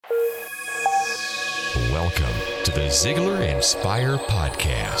Welcome to the Ziglar Inspire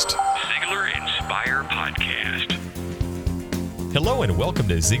Podcast. Ziglar Inspire Podcast. Hello and welcome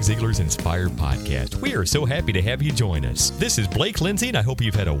to Zig Ziglar's Inspire Podcast. We are so happy to have you join us. This is Blake Lindsay, and I hope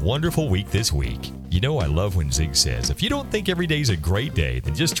you've had a wonderful week this week. You know, I love when Zig says, if you don't think every day's a great day,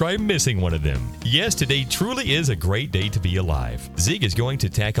 then just try missing one of them. Yes, today truly is a great day to be alive. Zig is going to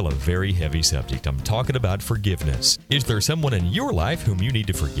tackle a very heavy subject. I'm talking about forgiveness. Is there someone in your life whom you need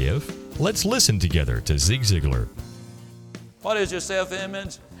to forgive? Let's listen together to Zig Ziglar. What is your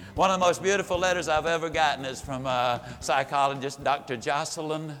self-image? One of the most beautiful letters I've ever gotten is from psychologist Dr.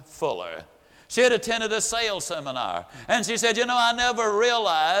 Jocelyn Fuller. She had attended a sales seminar, and she said, I never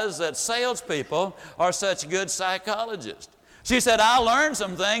realized that salespeople are such good psychologists. She said, I learned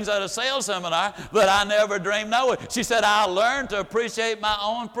some things at a sales seminar that I never dreamed knowing. She said, I learned to appreciate my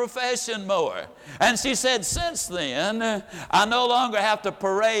own profession more. And she said, since then, I no longer have to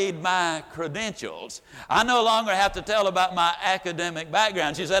parade my credentials. I no longer have to tell about my academic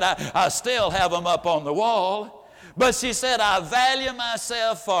background. She said, I still have them up on the wall. But she said, I value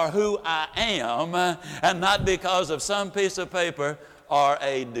myself for who I am and not because of some piece of paper or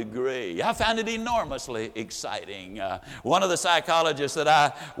a degree. I found it enormously exciting. One of the psychologists that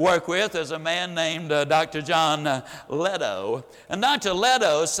I work with is a man named Dr. John Leto. And Dr.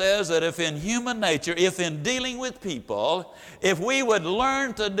 Leto says that if in human nature, if in dealing with people, if we would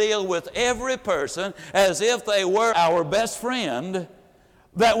learn to deal with every person as if they were our best friend,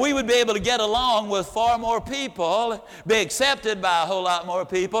 that we would be able to get along with far more people, be accepted by a whole lot more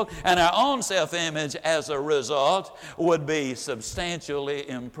people, and our own self-image as a result would be substantially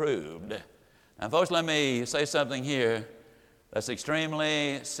improved. Now, folks, let me say something here that's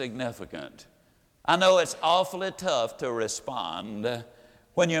extremely significant. I know it's awfully tough to respond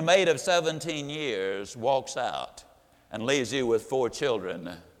when your mate of 17 years walks out and leaves you with 4 children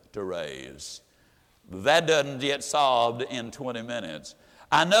to raise. That doesn't get solved in 20 minutes.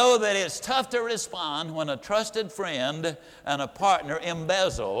 I know that it's tough to respond when a trusted friend and a partner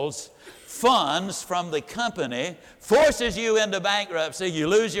embezzles funds from the company, forces you into bankruptcy, you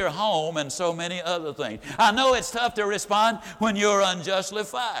lose your home, and so many other things. I know it's tough to respond when you're unjustly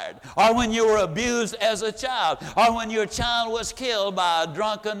fired, or when you were abused as a child, or when your child was killed by a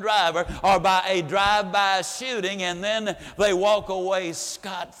drunken driver, or by a drive-by shooting, and then they walk away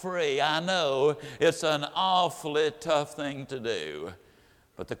scot-free. I know it's an awfully tough thing to do.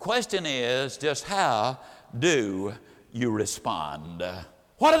 But the question is, just how do you respond?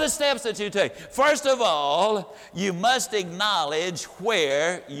 What are the steps that you take? First of all, you must acknowledge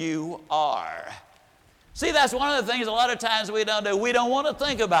where you are. See, that's one of the things a lot of times we don't do. We don't want to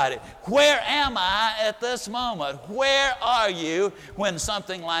think about it. Where am I at this moment? Where are you when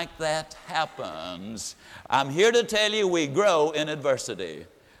something like that happens? I'm here to tell you we grow in adversity.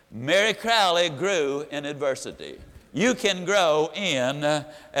 Mary Crowley grew in adversity. You can grow in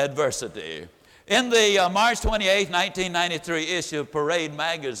adversity. In the March 28, 1993 issue of Parade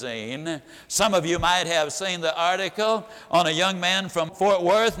magazine, some of you might have seen the article on a young man from Fort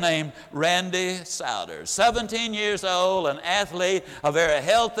Worth named Randy Souders. 17 years old, an athlete, a very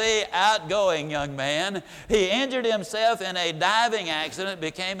healthy, outgoing young man. He injured himself in a diving accident,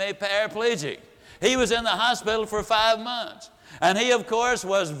 became a paraplegic. He was in the hospital for 5 months. And he, of course,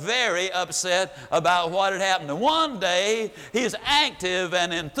 was very upset about what had happened. And one day, he's active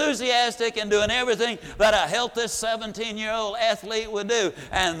and enthusiastic and doing everything that a healthy 17-year-old athlete would do.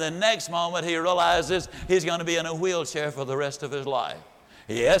 And the next moment, he realizes he's going to be in a wheelchair for the rest of his life.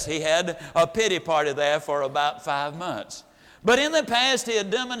 Yes, he had a pity party there for about 5 months. But in the past, he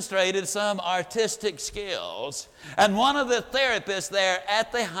had demonstrated some artistic skills. And one of the therapists there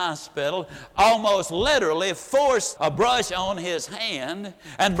at the hospital almost literally forced a brush on his hand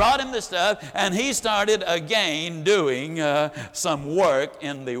and brought him the stuff, and he started again doing some work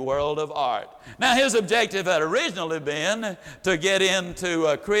in the world of art. Now, his objective had originally been to get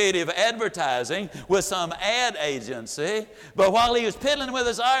into creative advertising with some ad agency, but while he was piddling with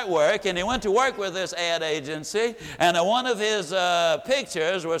his artwork, and he went to work with this ad agency, and one of his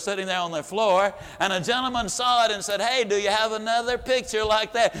pictures was sitting there on the floor, and a gentleman saw it and said, "Hey, do you have another picture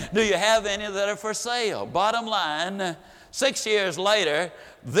like that? Do you have any that are for sale?" Bottom line, 6 years later,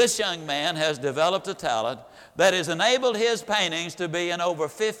 this young man has developed a talent that has enabled his paintings to be in over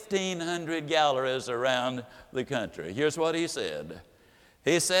 1,500 galleries around the country. Here's what he said.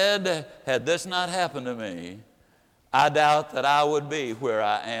 He said, "Had this not happened to me, I doubt that I would be where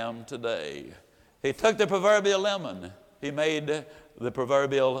I am today." He took the proverbial lemon. He made the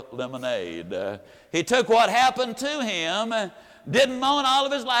proverbial lemonade. He took what happened to him, didn't moan all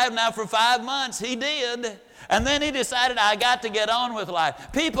of his life. Now, for 5 months, he did. And then he decided, I got to get on with life.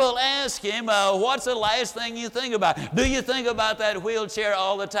 People ask him, what's the last thing you think about? Do you think about that wheelchair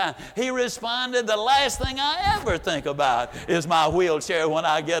all the time? He responded, the last thing I ever think about is my wheelchair when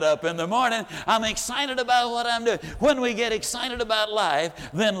I get up in the morning. I'm excited about what I'm doing. When we get excited about life,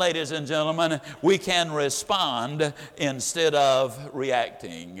 then, ladies and gentlemen, we can respond instead of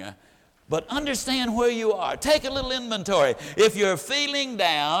reacting. But understand where you are. Take a little inventory. If you're feeling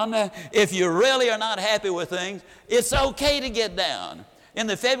down, if you really are not happy with things, it's okay to get down. In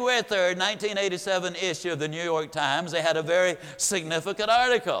the February 3rd, 1987 issue of the New York Times, they had a very significant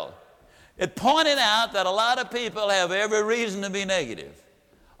article. It pointed out that a lot of people have every reason to be negative.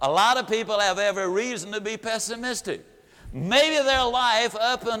 A lot of people have every reason to be pessimistic. Maybe their life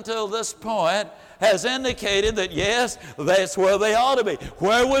up until this point has indicated that, yes, that's where they ought to be.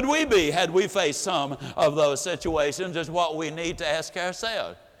 Where would we be had we faced some of those situations is what we need to ask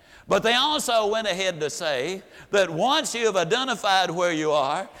ourselves. But they also went ahead to say that once you've identified where you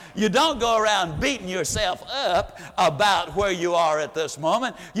are, you don't go around beating yourself up about where you are at this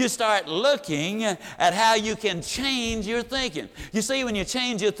moment. You start looking at how you can change your thinking. You see, when you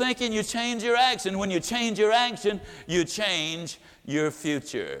change your thinking, you change your action. When you change your action, you change your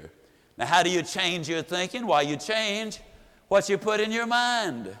future. Now, how do you change your thinking? Why, you change what you put in your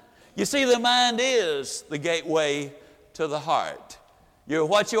mind. You see, the mind is the gateway to the heart. You're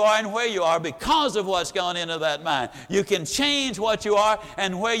what you are and where you are because of what's gone into that mind. You can change what you are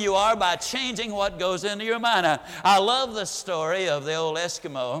and where you are by changing what goes into your mind. I love the story of the old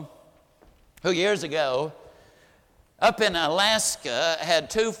Eskimo who years ago up in Alaska had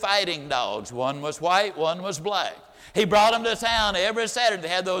two fighting dogs. One was white, one was black. He brought them to town every Saturday. They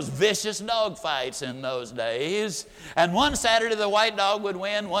had those vicious dog fights in those days. And one Saturday the white dog would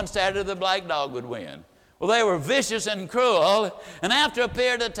win, one Saturday the black dog would win. Well, they were vicious and cruel, and after a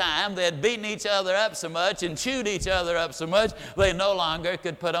period of time, they had beaten each other up so much and chewed each other up so much, they no longer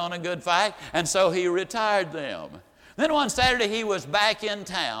could put on a good fight, and so he retired them. Then one Saturday, he was back in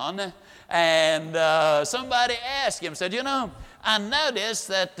town, and somebody asked him, said, you know, I noticed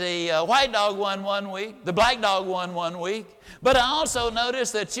that the white dog won one week, the black dog won one week, but I also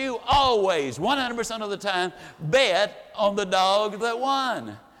noticed that you always, 100% of the time, bet on the dog that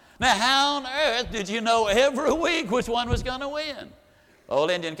won. Now, how on earth did you know every week which one was going to win? The old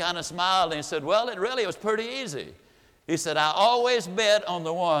Indian kind of smiled and he said, well, it really was pretty easy. He said, I always bet on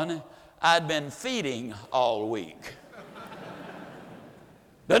the one I'd been feeding all week.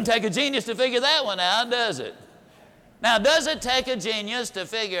 Doesn't take a genius to figure that one out, does it? Now, does it take a genius to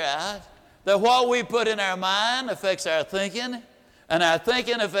figure out that what we put in our mind affects our thinking, and our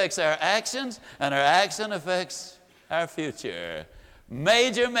thinking affects our actions, and our action affects our future?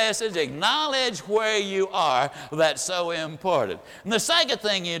 Major message, acknowledge where you are. That's so important. And the second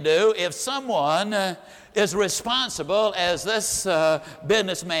thing you do, if someone is responsible, as this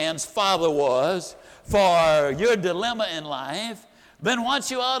businessman's father was, for your dilemma in life, then what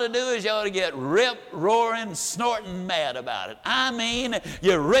you ought to do is you ought to get rip-roaring, snorting mad about it. I mean,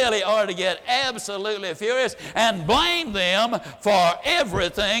 you really ought to get absolutely furious and blame them for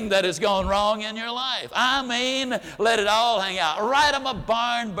everything that has gone wrong in your life. I mean, let it all hang out. Write them a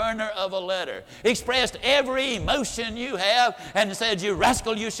barn burner of a letter. Expressed every emotion you have and said, you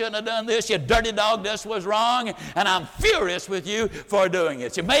rascal, you shouldn't have done this. You dirty dog, this was wrong, and I'm furious with you for doing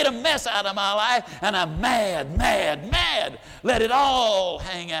it. You made a mess out of my life, and I'm mad, mad, mad. Let it all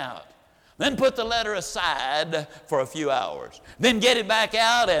hang out. Then put the letter aside for a few hours. Then get it back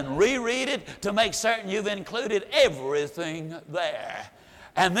out and reread it to make certain you've included everything there.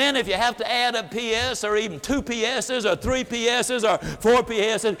 And then if you have to add a PS or even 2 PSs or 3 PSs or 4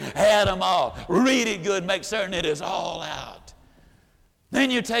 PSs, add them all. Read it good, make certain it is all out.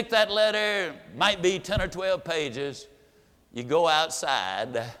 Then you take that letter, might be 10 or 12 pages, you go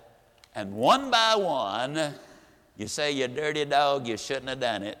outside, and one by one, you say, you dirty dog, you shouldn't have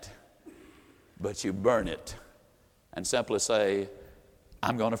done it, but you burn it and simply say,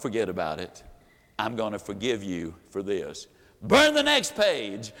 I'm going to forget about it. I'm going to forgive you for this. Burn the next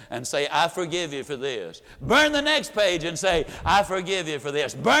page and say, I forgive you for this. Burn the next page and say, I forgive you for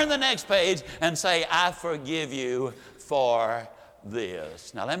this. Burn the next page and say, I forgive you for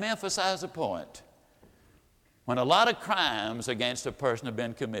this. Now, let me emphasize a point. When a lot of crimes against a person have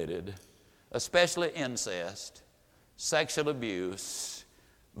been committed, especially incest, sexual abuse,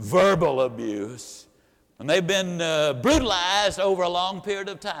 verbal abuse, and they've been brutalized over a long period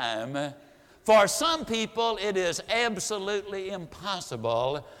of time, for some people it is absolutely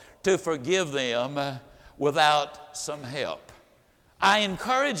impossible to forgive them without some help. I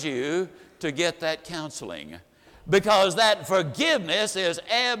encourage you to get that counseling, because that forgiveness is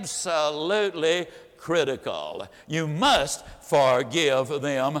absolutely critical. You must forgive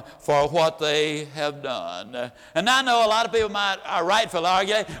them for what they have done. And I know a lot of people might rightfully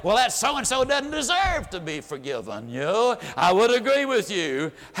argue, well, that so-and-so doesn't deserve to be forgiven. I would agree with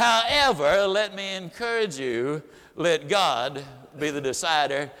you. However, let me encourage you, let God be the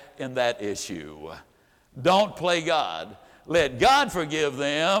decider in that issue. Don't play God. Let God forgive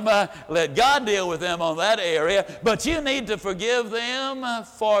them. Let God deal with them on that area. But you need to forgive them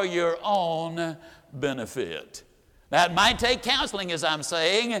for your own benefit. That might take counseling, as I'm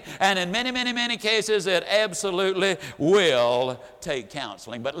saying, and in many, many, many cases it absolutely will take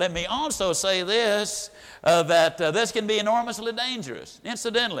counseling. But let me also say this, that this can be enormously dangerous.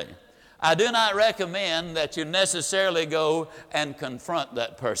 Incidentally, I do not recommend that you necessarily go and confront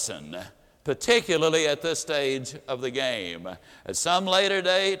that person, particularly at this stage of the game. At some later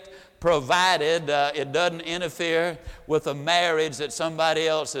date, provided it doesn't interfere with a marriage that somebody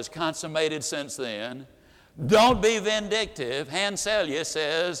else has consummated since then. Don't be vindictive. Hans Selye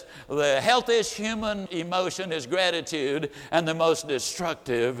says the healthiest human emotion is gratitude and the most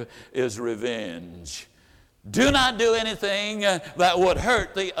destructive is revenge. Do not do anything that would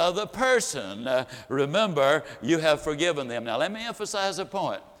hurt the other person. Remember, you have forgiven them. Now let me emphasize a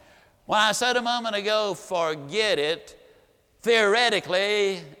point. When I said a moment ago, forget it,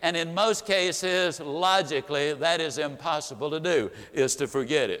 theoretically, and in most cases, logically, that is impossible to do, is to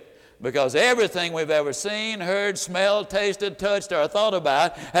forget it. Because everything we've ever seen, heard, smelled, tasted, touched, or thought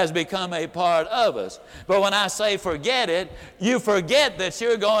about has become a part of us. But when I say forget it, you forget that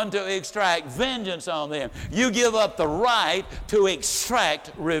you're going to extract vengeance on them. You give up the right to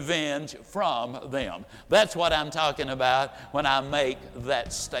extract revenge from them. That's what I'm talking about when I make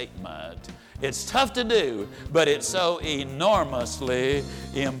that statement. It's tough to do, but it's so enormously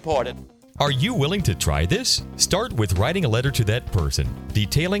important. Are you willing to try this? Start with writing a letter to that person,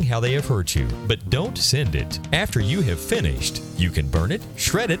 detailing how they have hurt you, but don't send it. After you have finished, you can burn it,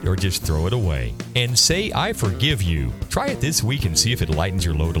 shred it, or just throw it away. And say, I forgive you. Try it this week and see if it lightens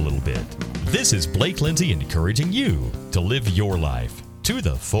your load a little bit. This is Blake Lindsay encouraging you to live your life to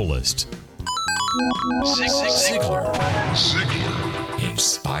the fullest. Ziglar.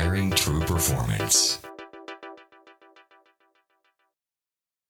 Inspiring true performance.